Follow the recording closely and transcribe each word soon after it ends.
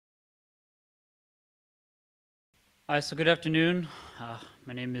So good afternoon.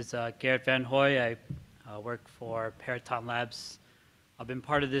 My name is Garrett Vanhoy. I work for Paraton Labs. I've been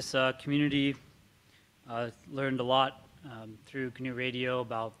part of this community, learned a lot through GNU Radio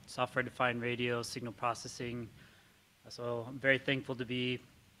about software-defined radio, signal processing. So I'm very thankful to be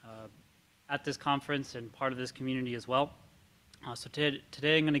at this conference and part of this community as well. So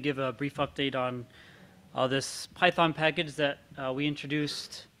today I'm going to give a brief update on this Python package that we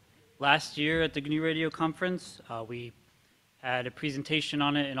introduced last year at the GNU Radio conference. We had a presentation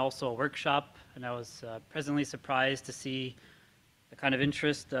on it and also a workshop, and I was pleasantly surprised to see the kind of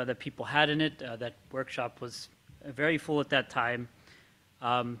interest that people had in it. That workshop was very full at that time.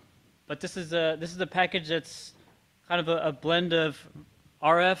 But this is a package that's kind of a blend of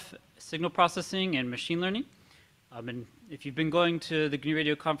RF, signal processing, and machine learning. And if you've been going to the GNU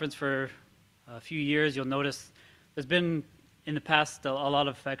Radio conference for a few years, you'll notice there's been in the past a lot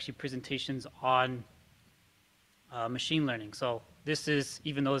of actually presentations on machine learning. So this is,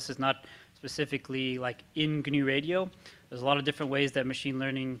 even though this is not specifically like in GNU Radio, there's a lot of different ways that machine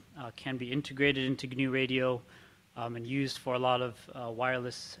learning can be integrated into GNU Radio and used for a lot of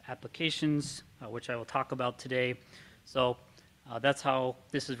wireless applications, which I will talk about today. So that's how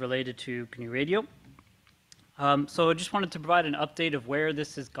this is related to GNU Radio. So I just wanted to provide an update of where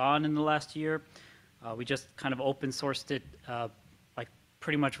this has gone in the last year. We just kind of open sourced it like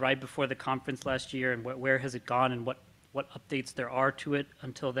pretty much right before the conference last year, and where has it gone and what updates there are to it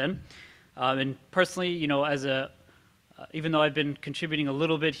until then. And personally, you know, even though I've been contributing a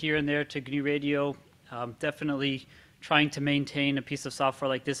little bit here and there to GNU Radio, definitely trying to maintain a piece of software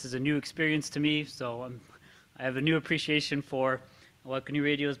like this is a new experience to me. So I have a new appreciation for what GNU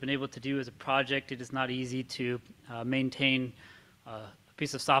Radio has been able to do as a project. It is not easy to maintain a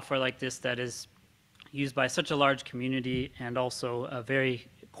piece of software like this that is used by such a large community and also a very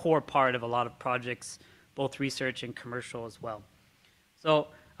core part of a lot of projects, both research and commercial as well. So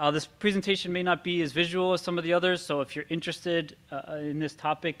this presentation may not be as visual as some of the others, so if you're interested in this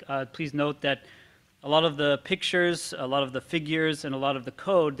topic, please note that a lot of the pictures, a lot of the figures, and a lot of the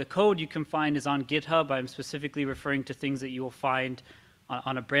code you can find is on GitHub. I'm specifically referring to things that you will find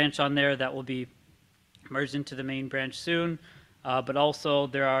on a branch on there that will be merged into the main branch soon. But also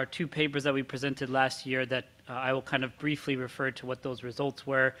there are two papers that we presented last year that I will kind of briefly refer to what those results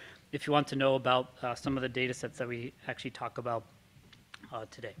were if you want to know about some of the data sets that we actually talk about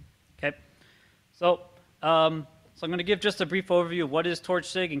today. Okay, so I'm going to give just a brief overview of what is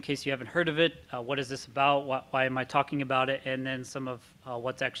TorchSig in case you haven't heard of it, what is this about, why am I talking about it, and then some of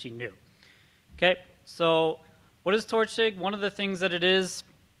what's actually new. Okay, so what is TorchSig? One of the things that it is,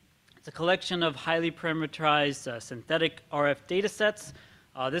 it's a collection of highly parameterized synthetic RF datasets.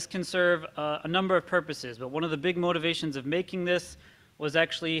 This can serve a number of purposes, but one of the big motivations of making this was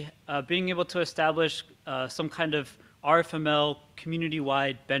actually being able to establish some kind of RFML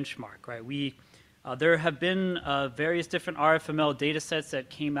community-wide benchmark, right? There have been various different RFML datasets that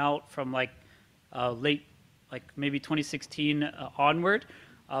came out from like maybe 2016 onward,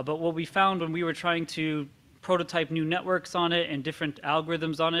 but what we found when we were trying to prototype new networks on it and different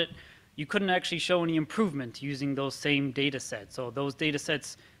algorithms on it, you couldn't actually show any improvement using those same data sets. So those data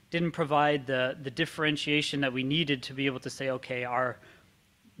sets didn't provide the differentiation that we needed to be able to say, okay, our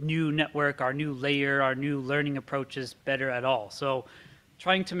new network, our new layer, our new learning approach is better at all. So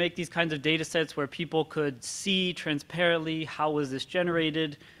trying to make these kinds of data sets where people could see transparently how was this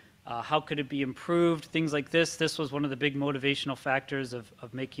generated, how could it be improved, things like this. This was one of the big motivational factors of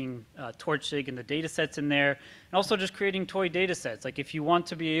making TorchSig and the data sets in there, and also just creating toy data sets. Like if you want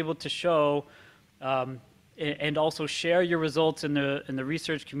to be able to show and also share your results in the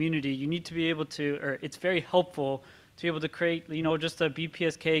research community, you need to be able to, or it's very helpful to be able to create, you know, just a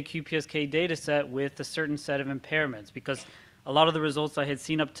BPSK, QPSK data set with a certain set of impairments, because a lot of the results I had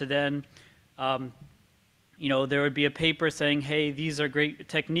seen up to then, you know, there would be a paper saying, hey, these are great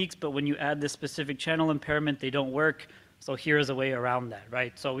techniques, but when you add this specific channel impairment, they don't work. So here's a way around that,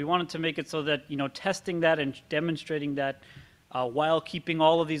 right? So we wanted to make it so that, you know, testing that and demonstrating that while keeping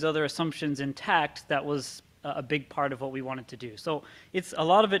all of these other assumptions intact, that was a big part of what we wanted to do. So a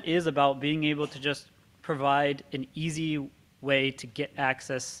lot of it is about being able to just provide an easy way to get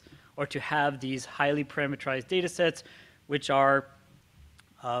access or to have these highly parameterized data sets, which are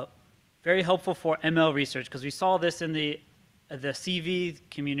very helpful for ML research, because we saw this in the CV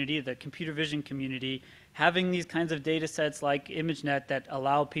community, the computer vision community, having these kinds of data sets like ImageNet that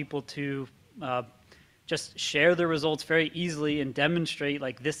allow people to just share their results very easily and demonstrate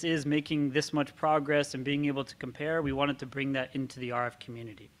like this is making this much progress and being able to compare. We wanted to bring that into the RF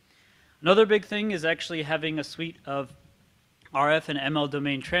community. Another big thing is actually having a suite of RF and ML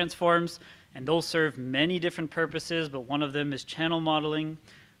domain transforms, and those serve many different purposes, but one of them is channel modeling.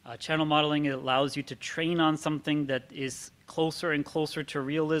 Channel modeling, it allows you to train on something that is closer and closer to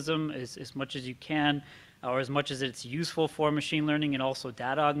realism as much as you can, or as much as it's useful for machine learning, and also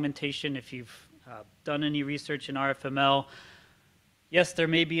data augmentation. If you've done any research in RFML, yes, there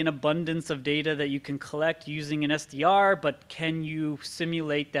may be an abundance of data that you can collect using an SDR, but can you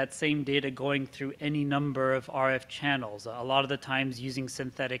simulate that same data going through any number of RF channels? A lot of the times using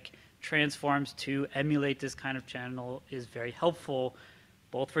synthetic transforms to emulate this kind of channel is very helpful,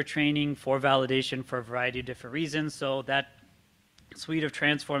 both for training, for validation, for a variety of different reasons. So that suite of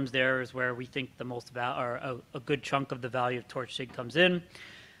transforms there is where we think the most a good chunk of the value of TorchSig comes in.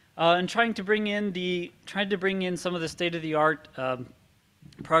 And trying to bring in some of the state-of-the-art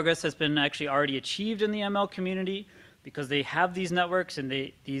progress has been actually already achieved in the ML community, because they have these networks, and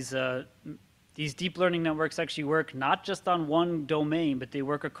these deep learning networks actually work not just on one domain, but they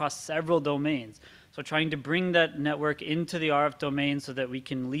work across several domains. So trying to bring that network into the RF domain so that we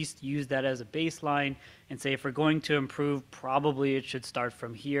can at least use that as a baseline and say, if we're going to improve, probably it should start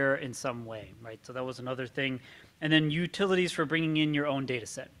from here in some way, right? So that was another thing. And then utilities for bringing in your own data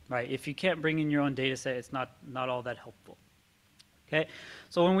set, right? If you can't bring in your own data set, it's not all that helpful. Okay,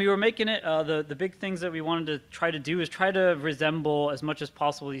 so when we were making it, the big things that we wanted to try to do is try to resemble as much as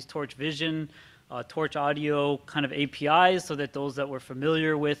possible these Torch Vision, Torch Audio kind of APIs, so that those that were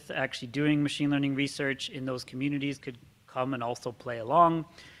familiar with actually doing machine learning research in those communities could come and also play along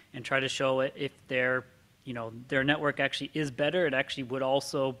and try to show it if their network actually is better. It actually would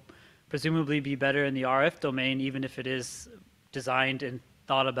also presumably be better in the RF domain, even if it is designed and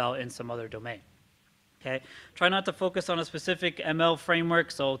thought about in some other domain. Okay, try not to focus on a specific ML framework.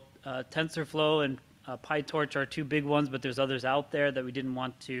 So TensorFlow and PyTorch are two big ones, but there's others out there that we didn't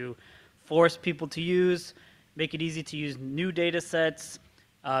want to force people to use. Make it easy to use new data sets.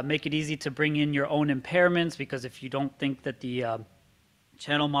 Make it easy to bring in your own impairments, because if you don't think that the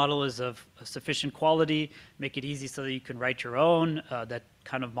channel model is of sufficient quality, make it easy so that you can write your own that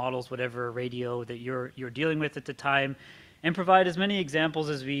kind of models whatever radio that you're dealing with at the time, and provide as many examples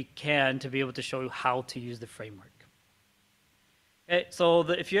as we can to be able to show you how to use the framework. Okay, so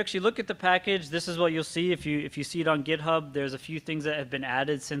if you actually look at the package, this is what you'll see. If you see it on GitHub, there's a few things that have been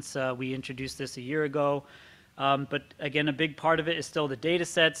added since we introduced this a year ago. But again, a big part of it is still the data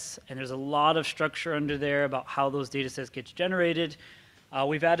sets, and there's a lot of structure under there about how those data sets get generated.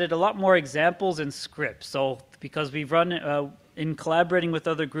 We've added a lot more examples and scripts. So because we've run, in collaborating with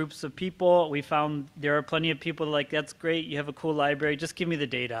other groups of people, we found there are plenty of people like, that's great, you have a cool library, just give me the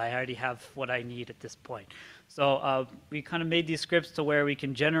data. I already have what I need at this point. So we kind of made these scripts to where we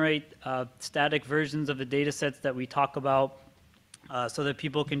can generate static versions of the data sets that we talk about, so that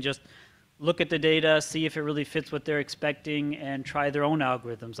people can just look at the data, see if it really fits what they're expecting, and try their own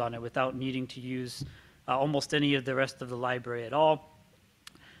algorithms on it without needing to use almost any of the rest of the library at all.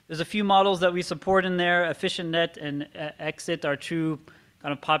 There's a few models that we support in there. EfficientNet and Exit are two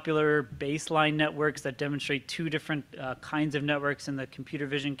kind of popular baseline networks that demonstrate two different kinds of networks in the computer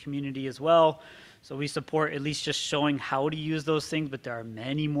vision community as well. So we support at least just showing how to use those things, but there are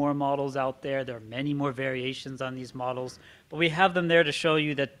many more models out there. There are many more variations on these models, but we have them there to show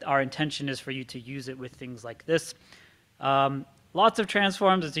you that our intention is for you to use it with things like this. Lots of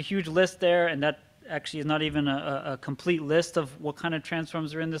transforms. It's a huge list there, and that actually is not even a complete list of what kind of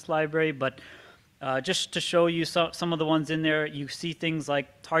transforms are in this library, but just to show you some of the ones in there, you see things like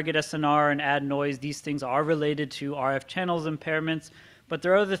target SNR and add noise. These things are related to RF channels impairments, but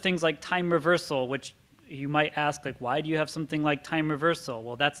there are other things like time reversal, which you might ask, like, why do you have something like time reversal?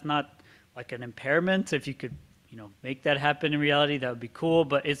 Well, that's not like an impairment. If you could, make that happen in reality, that would be cool,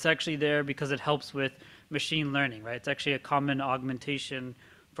 but it's actually there because it helps with machine learning, right? It's actually a common augmentation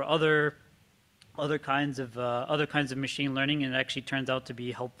for other kinds of machine learning, and it actually turns out to be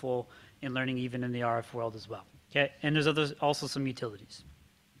helpful in learning even in the RF world as well. Okay, and there's also some utilities.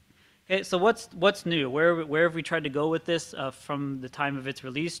 Okay, so what's new? Where have we tried to go with this from the time of its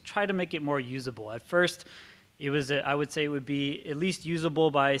release? Try to make it more usable. At first, it was I would say it would be at least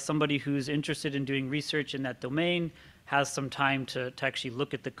usable by somebody who's interested in doing research in that domain, has some time to actually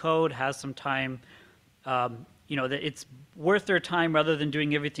look at the code, has some time. That it's worth their time rather than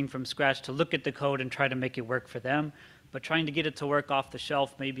doing everything from scratch to look at the code and try to make it work for them. But trying to get it to work off the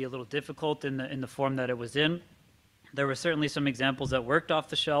shelf may be a little difficult in the form that it was in. There were certainly some examples that worked off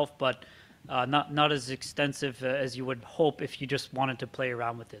the shelf, but not as extensive as you would hope if you just wanted to play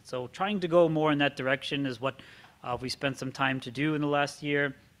around with it. So trying to go more in that direction is what we spent some time to do in the last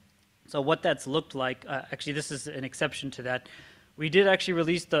year. So what that's looked like, actually this is an exception to that. We did actually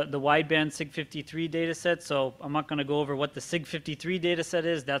release the wideband SIG53 dataset, so I'm not going to go over what the SIG53 dataset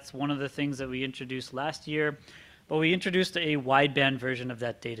is. That's one of the things that we introduced last year. But we introduced a wideband version of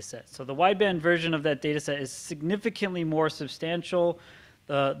that dataset. So the wideband version of that dataset is significantly more substantial.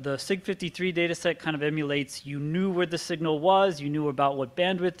 The SIG53 dataset kind of emulates, you knew where the signal was, you knew about what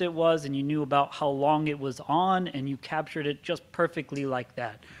bandwidth it was, and you knew about how long it was on, and you captured it just perfectly like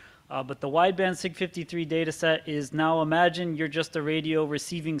that. But the wideband SIG53 dataset is now, imagine you're just a radio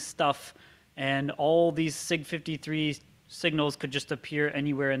receiving stuff, and all these SIG53 signals could just appear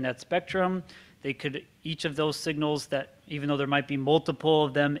anywhere in that spectrum. They could, each of those signals that, even though there might be multiple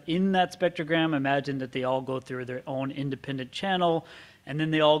of them in that spectrogram, imagine that they all go through their own independent channel, and then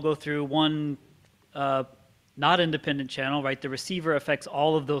they all go through one not independent channel, right? The receiver affects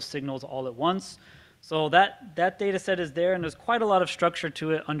all of those signals all at once. So that data set is there, and there's quite a lot of structure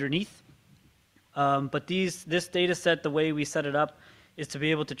to it underneath. But this data set, the way we set it up, is to be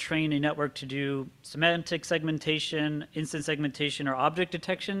able to train a network to do semantic segmentation, instant segmentation, or object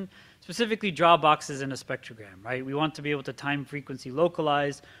detection, specifically draw boxes in a spectrogram, right? We want to be able to time frequency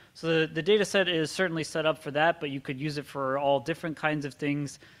localize. So the data set is certainly set up for that, but you could use it for all different kinds of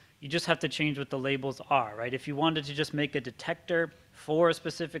things. You just have to change what the labels are, right? If you wanted to just make a detector for a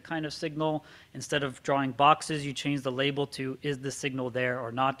specific kind of signal, instead of drawing boxes, you change the label to is the signal there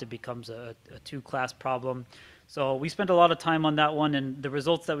or not. It becomes a two-class problem. So we spent a lot of time on that one, and the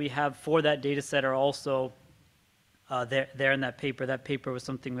results that we have for that data set are also there in that paper. That paper was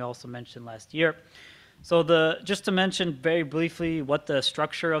something we also mentioned last year. So just to mention very briefly what the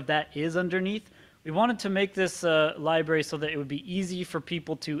structure of that is underneath, we wanted to make this library so that it would be easy for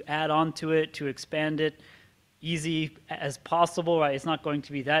people to add on to it, to expand it, easy as possible, right? It's not going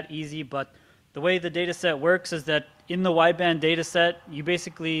to be that easy, but the way the data set works is that in the wideband data set, you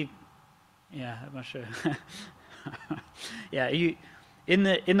basically, yeah, I'm not sure. Yeah, in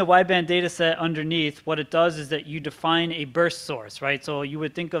the wideband data set underneath, what it does is that you define a burst source, right? So you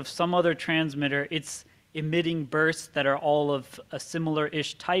would think of some other transmitter, it's emitting bursts that are all of a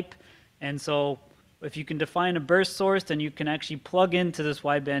similar-ish type, and so if you can define a burst source, then you can actually plug into this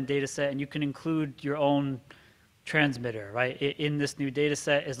wideband data set and you can include your own transmitter, right, in this new data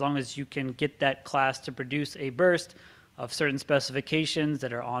set, as long as you can get that class to produce a burst of certain specifications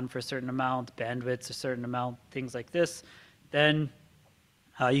that are on for a certain amount, bandwidths a certain amount, things like this, then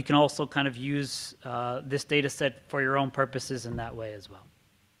you can also kind of use this data set for your own purposes in that way as well.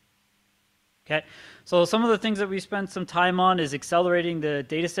 Okay, so some of the things that we spent some time on is accelerating the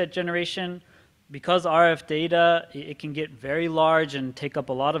data set generation. Because RF data, it can get very large and take up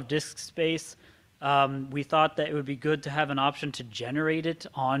a lot of disk space. We thought that it would be good to have an option to generate it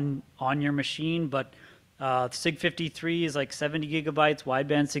on your machine, but SIG53 is like 70 gigabytes.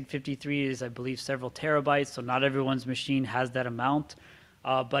 Wideband SIG53 is, I believe, several terabytes, so not everyone's machine has that amount.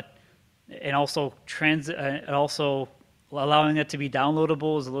 And also allowing it to be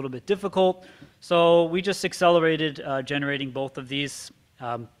downloadable is a little bit difficult. So we just accelerated generating both of these.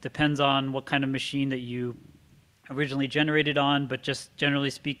 Depends on what kind of machine that you originally generated on, but just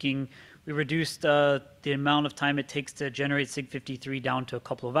generally speaking, we reduced the amount of time it takes to generate SIG53 down to a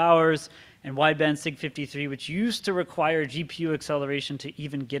couple of hours, and wideband SIG53, which used to require GPU acceleration to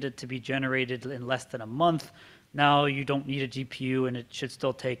even get it to be generated in less than a month, now you don't need a GPU, and it should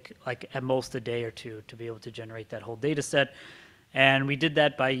still take like at most a day or two to be able to generate that whole data set. And we did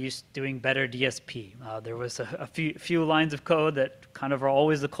that by doing better DSP. There was a few lines of code that kind of are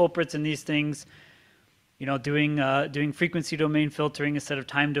always the culprits in these things. You know, doing frequency domain filtering instead of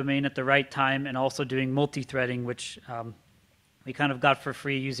time domain at the right time, and also doing multi-threading, which we kind of got for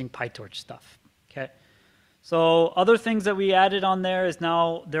free using PyTorch stuff. Okay. So other things that we added on there is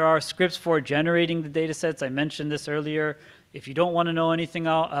now there are scripts for generating the data sets. I mentioned this earlier. If you don't want to know anything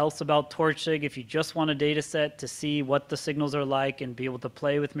else about TorchSig, if you just want a data set to see what the signals are like and be able to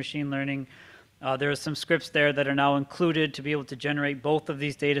play with machine learning, there are some scripts there that are now included to be able to generate both of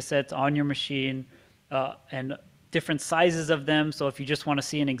these data sets on your machine and different sizes of them. So if you just want to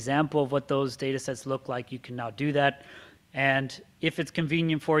see an example of what those data sets look like, you can now do that. And if it's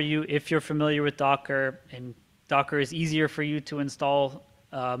convenient for you, if you're familiar with Docker and Docker is easier for you to install,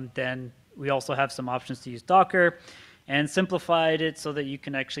 then we also have some options to use Docker. And simplified it so that you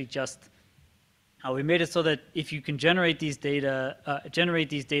can actually just, we made it so that if you can generate these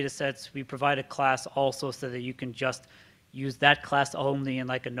data sets, we provide a class also so that you can just use that class only in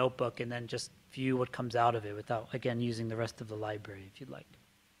like a notebook and then just view what comes out of it without, again, using the rest of the library if you'd like.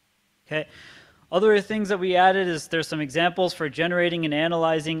 Okay. Other things that we added is there's some examples for generating and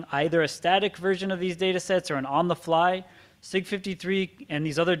analyzing either a static version of these data sets or an on-the-fly. SIG53 and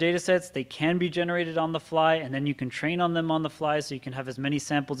these other data sets, they can be generated on the fly, and then you can train on them on the fly, so you can have as many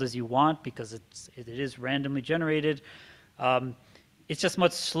samples as you want because it is randomly generated. It's just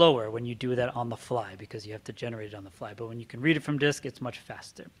much slower when you do that on the fly because you have to generate it on the fly. But when you can read it from disk, it's much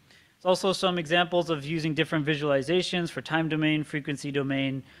faster. There's also some examples of using different visualizations for time domain, frequency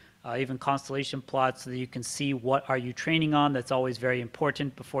domain, even constellation plots so that you can see what are you training on. That's always very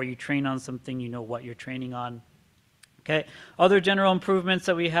important. Before you train on something, you know what you're training on. Okay. Other general improvements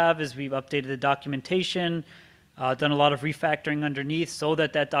that we have is we've updated the documentation, done a lot of refactoring underneath so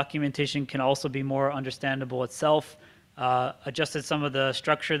that that documentation can also be more understandable itself. Adjusted some of the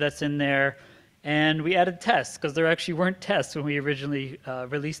structure that's in there, and we added tests because there actually weren't tests when we originally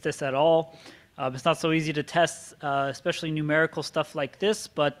released this at all. It's not so easy to test, especially numerical stuff like this,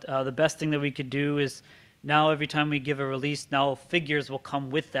 but the best thing that we could do is now every time we give a release, now figures will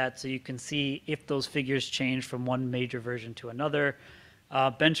come with that so you can see if those figures change from one major version to another.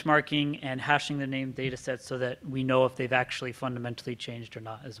 Benchmarking and hashing the named data sets so that we know if they've actually fundamentally changed or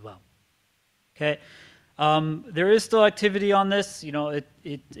not as well. Okay. There is still activity on this. You know,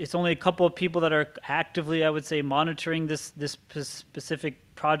 it's only a couple of people that are actively, I would say, monitoring this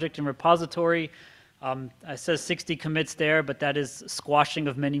specific project and repository. It says 60 commits there, but that is squashing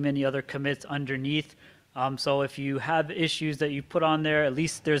of many, many other commits underneath. So if you have issues that you put on there, at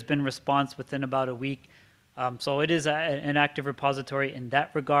least there's been response within about a week. So it is an active repository in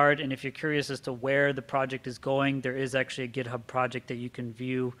that regard. And if you're curious as to where the project is going, there is actually a GitHub project that you can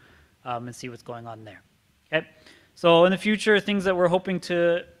view and see what's going on there. Okay, so in the future, things that we're hoping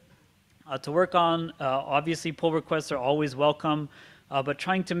to work on, obviously pull requests are always welcome, but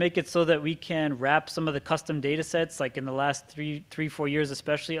trying to make it so that we can wrap some of the custom data sets, like in the last 4 years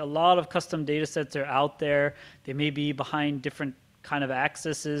especially, a lot of custom data sets are out there. They may be behind different kind of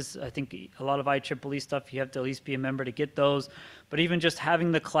accesses. I think a lot of IEEE stuff, you have to at least be a member to get those. But even just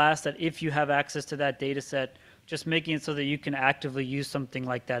having the class that if you have access to that data set, just making it so that you can actively use something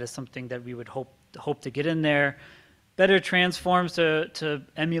like that is something that we would hope to get in there. Better transforms to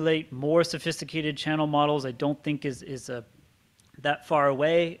emulate more sophisticated channel models I don't think is that far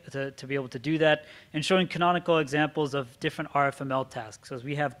away to be able to do that, and showing canonical examples of different RFML tasks. So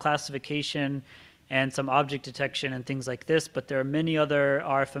we have classification and some object detection and things like this, but there are many other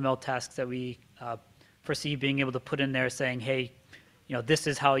RFML tasks that we foresee being able to put in there saying, hey, you know, this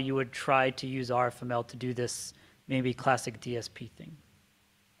is how you would try to use RFML to do this maybe classic DSP thing.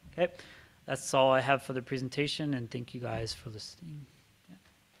 Okay. That's all I have for the presentation, and thank you guys for listening.